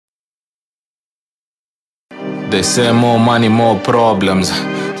They say more money, more problems.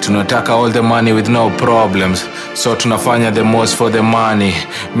 Tunataka all the money with no problems. So tunafanya the most for the money.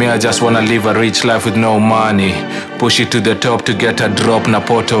 Me, I just wanna live a rich life with no money. Push it to the top to get a drop na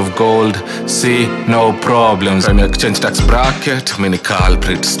pot of gold. See, no problems. I'm exchange tax bracket, mini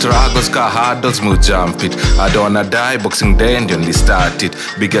culprit. Struggles ka hurdles, mu jump it. I don't wanna die, boxing day and only start it.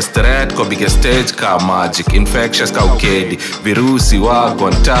 Biggest threat, ko biggest stage ka magic. Infectious ka ukedi. Virusi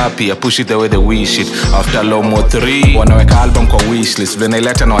wagon tapi, I push it the way they wish it. After LOMO 3, wanaweka album kwa wishlist. When I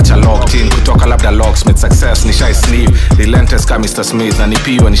let na wacha locked in, kutoka labda locksmith. Success ni shy sleeve, relentless ka Mr. Smith. Na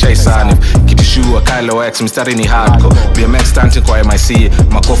nipiwa ni shy sanif, kitishua Kylo X, mistari ni hardcore. BMX stunting kwa MIC,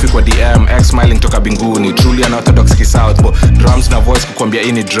 makofi kwa DM, X smiling toka binguni. Truly Unorthodox ki Southbo, drums na voice kukwambia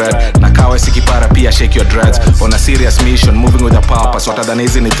ini dread. Na kawe sikipara pia shake your dreads. On a serious mission, moving with a purpose. Watadhani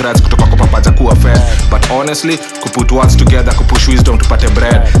hizi ni threats kutoka kwa papaja kuwa fair. But honestly, kuput words together, kupush wisdom tupate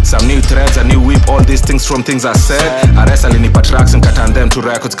bread. Some new threads, a new whip, all these things from things I said. Arrest alinipa tracks and cut on them to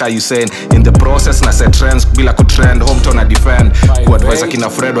records ka you saying. In the process na set trends bila kutrend, hometown na defend. Kuadvise akina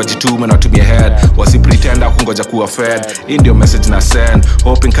Fred wajitume na watumie head. Wasi pretend kungoja kuwa fed. In ndio message na send,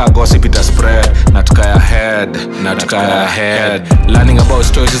 hoping ka gossip ita spread. Na tukaya head. Learning about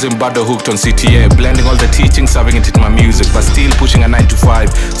stoicism bado hooked on CTA. Blending all the teaching, serving it in my music, but still pushing a 9 to 5.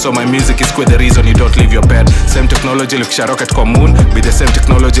 So my music is quite the reason you don't leave your bed. Same technology likisha rocket kwa moon, be the same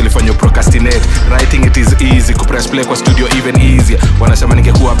technology lifanyo procrastinate. Writing it is easy, kupress play kwa studio even easier. Wanasema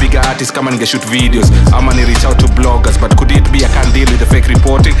ningekuwa bigger artist kama ningeshoot videos, ama ni reach out to bloggers, but could it be I can't deal with the fake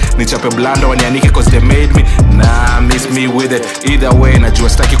reporting. Nichape blanda wanianike cause they made me. Nah, miss me with it. Either way, najua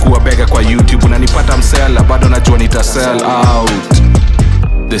sitaki kuwa bega kwa YouTube. Unanipata msela, bado najua nita sell out.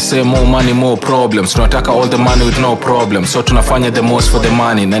 They say more money, more problems. Tunataka all the money with no problems. So tunafanya the most for the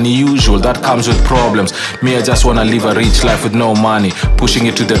money. Na ni usual, that comes with problems. Me, I just wanna live a rich life with no money. Pushing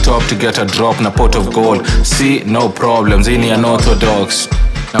it to the top to get a drop na pot of gold. See, no problems. Ini Unorthodox.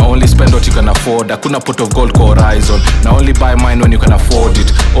 Now only spend what you can afford. Hakuna pot of gold kwa horizon. Now only buy mine when you can afford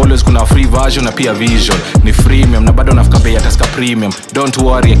it. Always kuna free version na pia vision. Ni freemium na bado nafika bei ataska premium. Don't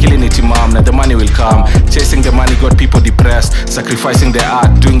worry, akili ni timam na the money will come. Chasing the money got people depressed. Sacrificing their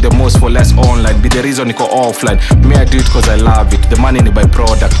art, doing the most for less online. Be the reason niko offline. Me, I do it cause I love it. The money ni by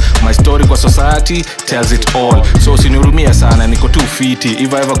product. My story kwa society tells it all. So usinihurumie sana, niko too fiti.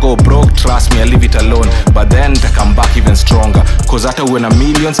 If I ever go broke, trust me, I leave it alone. But then I come back even stronger. Cause hata uwe na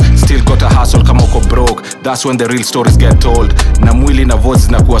millions, still got a hustle kama uko broke. That's when the real stories get told. Na mwili na votes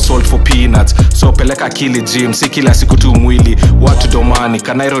na kuwa sold for peanuts. So peleka akili gym, si kila siku tu mwili. Watu domani,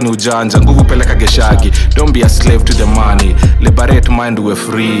 kanairo ni ujanja. Nguvu peleka geshagi, don't be a slave to the money. Liberate mind, uwe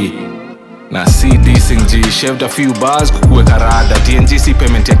free. Na CD sing G, shaved a few bars kukuweka rada. TNGC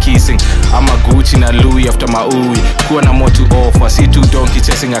payment ya kissing, ama Gucci na Louis after maui. Kuwa na more to offer, si tu donkey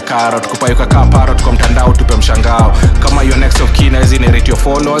chasing a carrot. Kupayuka ka parrot kwa mtandao tupe mshangao. Kama your next of kin as inherit your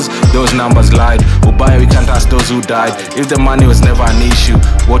followers, those numbers lied. Ubaya we can't ask those who died. If the money was never an issue,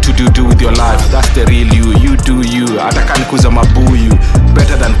 what would you do with your life? That's the real you, you do you. Ataka nikuza mabuyu,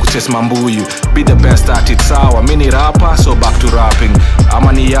 better than kuchase mambuyu. Be the best at it, sawa. Mini rapper, so back to rapping.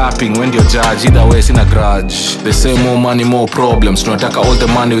 Ama ni yapping, when you're judge, either way sina grudge. They say more money, more problems. Tunataka all the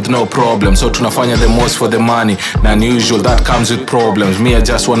money with no problems. So tunafanya the most for the money. Na unusual, that comes with problems. Me, I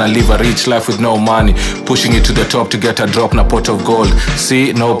just wanna live a rich life with no money. Pushing it to the top to get a drop na pot of gold.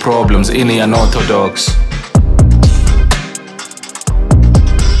 See, no problems. Ini Unorthodox.